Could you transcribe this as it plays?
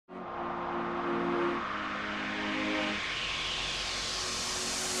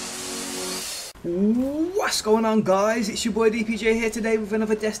What's going on, guys? It's your boy DPJ here today with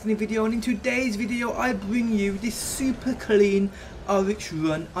another Destiny video, and in today's video I bring you this super clean ORYX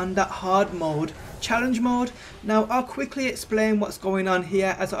run on that hard mode, challenge mode. Now I'll quickly explain what's going on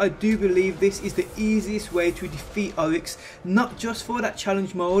here, as I do believe this is the easiest way to defeat ORYX, not just for that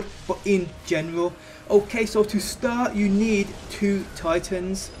challenge mode but in general. Okay, so to start you need 2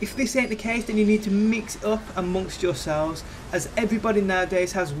 titans. If this ain't the case, then you need to mix it up amongst yourselves, as everybody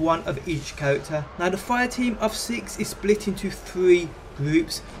nowadays has 1 of each character. Now the fire team of 6 is split into 3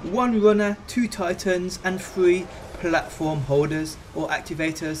 groups: 1 runner, 2 titans and 3 platform holders or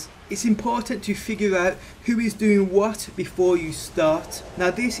activators. It's important to figure out who is doing what before you start.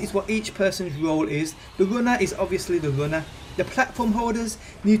 Now this is what each person's role is. The runner is obviously the runner. The platform holders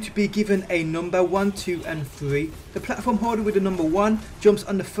need to be given a number 1, 2 and 3. The platform holder with the number 1 jumps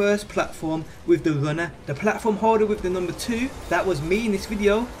on the first platform with the runner. The platform holder with the number 2, that was me in this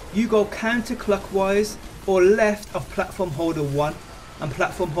video, you go counterclockwise or left of platform holder 1, and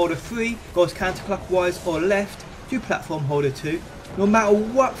platform holder 3 goes counterclockwise or left to platform holder 2. No matter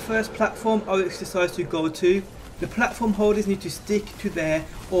what first platform ORYX decides to go to, the platform holders need to stick to their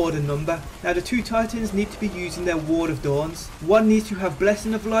order number. Now the 2 titans need to be using their Ward of Dawns. One needs to have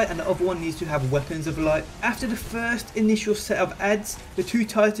Blessing of Light and the other one needs to have Weapons of Light. After the first initial set of adds, the 2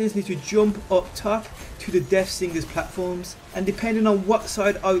 titans need to jump up top to the Death Singer's platforms, and depending on what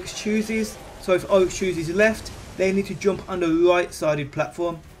side ORYX chooses, so if ORYX chooses left, they need to jump on the right sided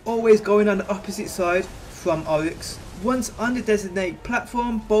platform, always going on the opposite side from ORYX. Once on the designated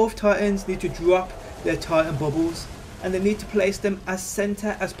platform, both titans need to drop their titan bubbles, and they need to place them as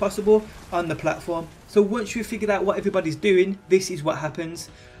center as possible on the platform. So once you've figured out what everybody's doing, this is what happens.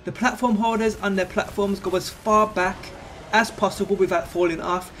 The platform holders on their platforms go as far back as possible without falling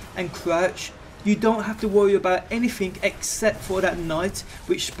off and crouch. You don't have to worry about anything except for that knight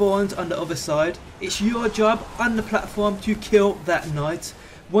which spawns on the other side. It's your job on the platform to kill that knight.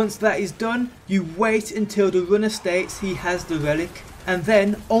 Once that is done, you wait until the runner states he has the relic, and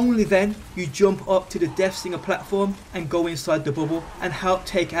then, only then, you jump up to the Death Singer platform and go inside the bubble and help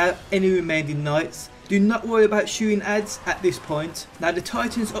take out any remaining knights. Do not worry about shooting adds at this point. Now the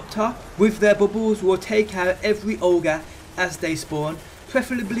titans up top with their bubbles will take out every ogre as they spawn,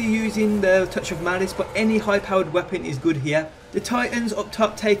 preferably using the Touch of Malice, but any high powered weapon is good here. The titans up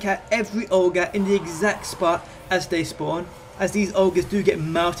top take out every ogre in the exact spot as they spawn, as these ogres do get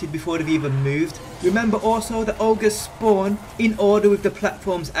melted before they've even moved. Remember also that ogres spawn in order with the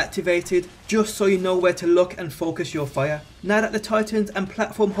platforms activated, just so you know where to look and focus your fire. Now that the titans and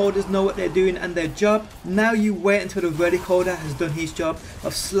platform holders know what they're doing and their job, now you wait until the relic holder has done his job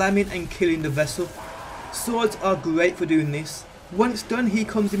of slamming and killing the vessel. Swords are great for doing this. Once done, he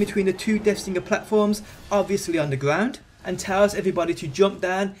comes in between the 2 Death Singer platforms, obviously on the ground, and tells everybody to jump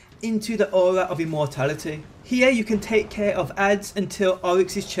down into the aura of immortality. Here you can take care of adds until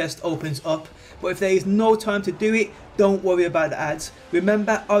ORYX's chest opens up, but if there is no time to do it, don't worry about the adds.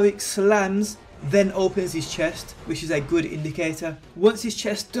 Remember, ORYX slams, then opens his chest, which is a good indicator. Once his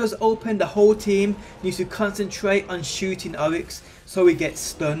chest does open, the whole team needs to concentrate on shooting ORYX so he gets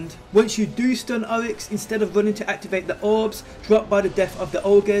stunned. Once you do stun ORYX, instead of running to activate the orbs dropped by the death of the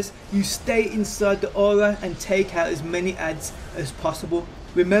ogres, you stay inside the aura and take out as many adds as possible.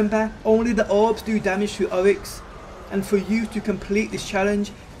 Remember, only the orbs do damage to ORYX, and for you to complete this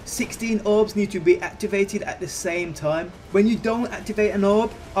challenge, 16 orbs need to be activated at the same time. When you don't activate an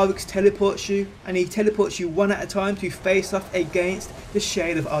orb, ORYX teleports you, and he teleports you 1 at a time to face off against the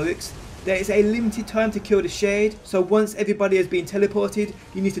Shade of ORYX. There is a limited time to kill the Shade, so once everybody has been teleported,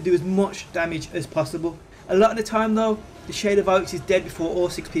 you need to do as much damage as possible. A lot of the time though, the Shade of ORYX is dead before all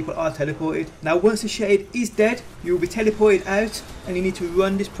 6 people are teleported. Now once the Shade is dead, you will be teleported out, and you need to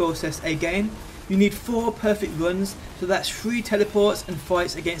run this process again. You need 4 perfect runs, so that's 3 teleports and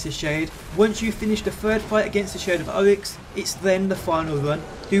fights against the Shade. Once you finish the 3rd fight against the Shade of ORYX, it's then the final run.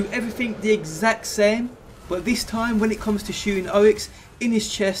 Do everything the exact same, but this time when it comes to shooting ORYX in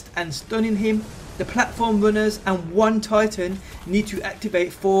his chest and stunning him, the platform runners and 1 titan need to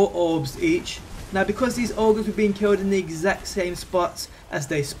activate 4 orbs each. Now because these ogres were being killed in the exact same spots as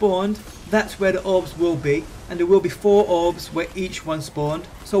they spawned, that's where the orbs will be, and there will be 4 orbs where each one spawned.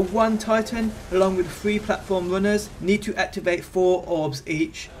 So 1 titan along with 3 platform runners need to activate 4 orbs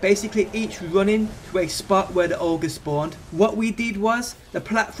each, basically each running to a spot where the ogres spawned. What we did was, the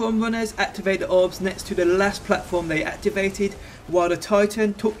platform runners activate the orbs next to the last platform they activated, while the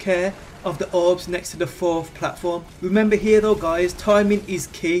titan took care of the orbs next to the 4th platform. Remember here though guys, timing is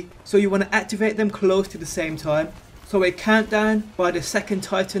key, so you want to activate them close to the same time. So a countdown by the 2nd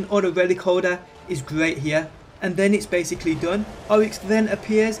titan or the relic holder is great here. and then it's basically done. ORYX then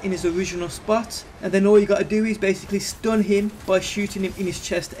appears in his original spot, and then all you got to do is basically stun him by shooting him in his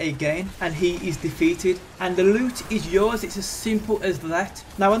chest again, and he is defeated, and the loot is yours. It's as simple as that.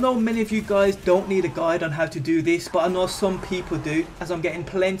 Now I know many of you guys don't need a guide on how to do this, but I know some people do, as I'm getting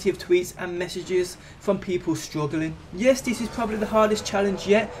plenty of tweets and messages from people struggling. Yes, this is probably the hardest challenge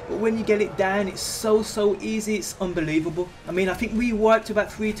yet, but when you get it down, it's so easy, it's unbelievable. I mean, I think we wiped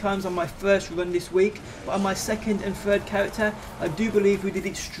about 3 times on my first run this week, but on my second and third character, I do believe we did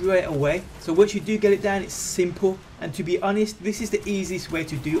it straight away. So once you do get it down, it's simple, and to be honest, this is the easiest way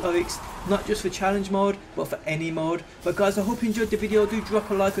to do ORYX, not just for challenge mode, but for any mode. But guys, I hope you enjoyed the video. Do drop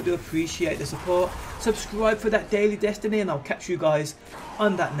a like, I do appreciate the support. Subscribe for that daily destiny, and I'll catch you guys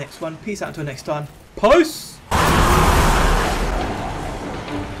on that next one. Peace out until next time. Peace!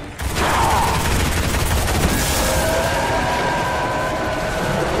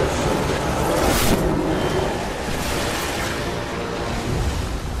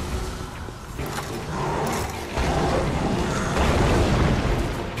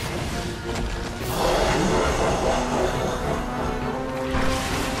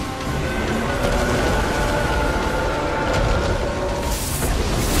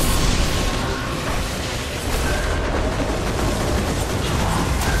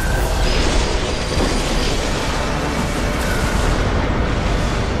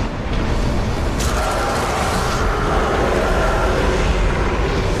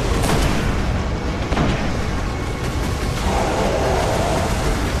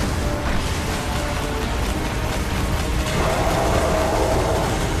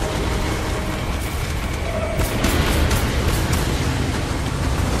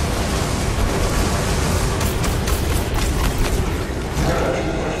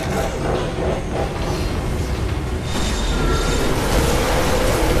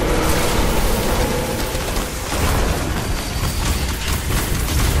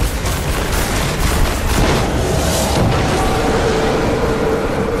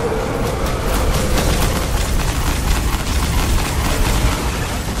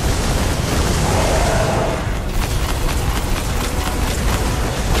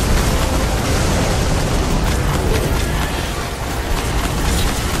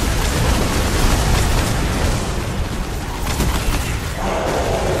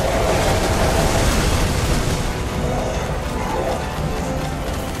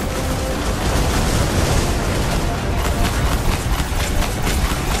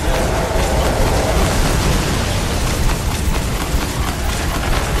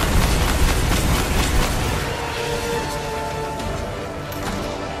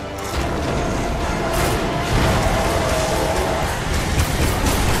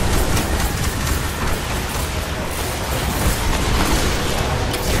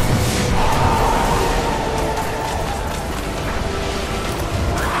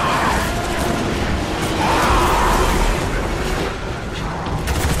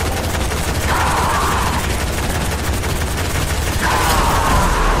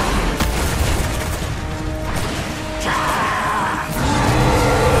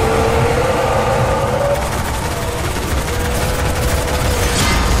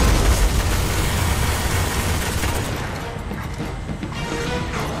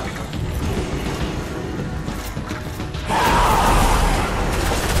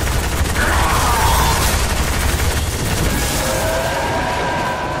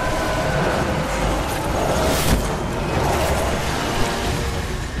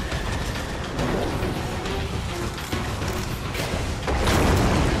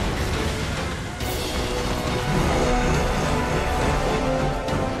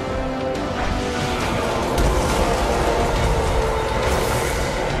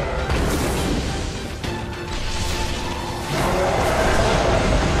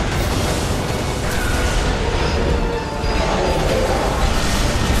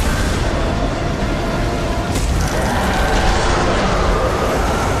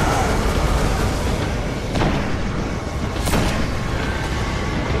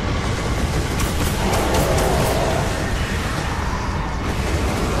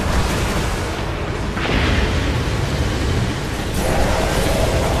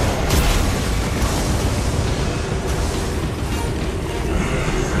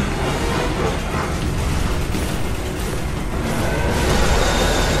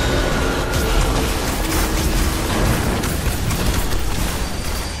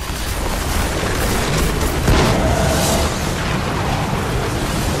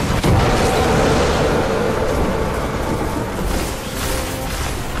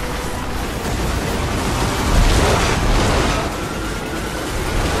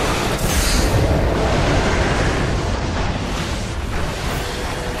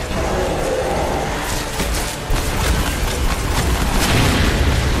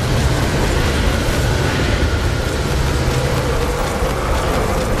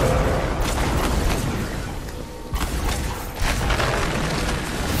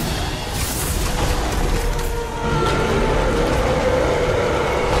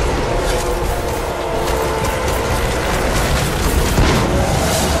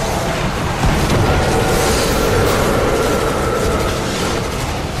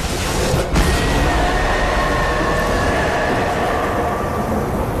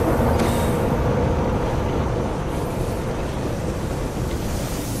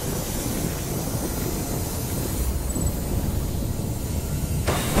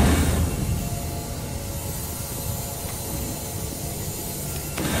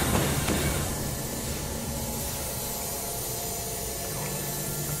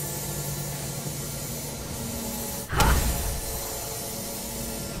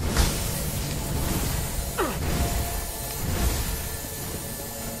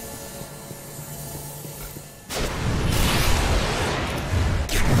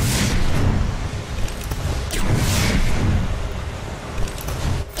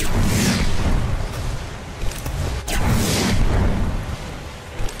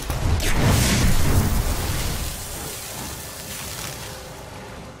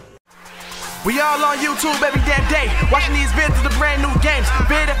 We all on YouTube every damn day, watching these vids of the brand new games.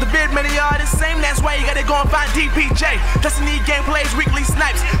 Vid after vid, many are the same, that's why you gotta go and find DPJ. Destiny gameplays, weekly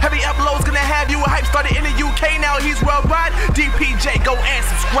snipes, heavy uploads gonna have you a hype. Started in the UK, now he's worldwide. DPJ, go and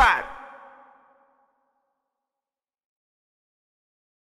subscribe.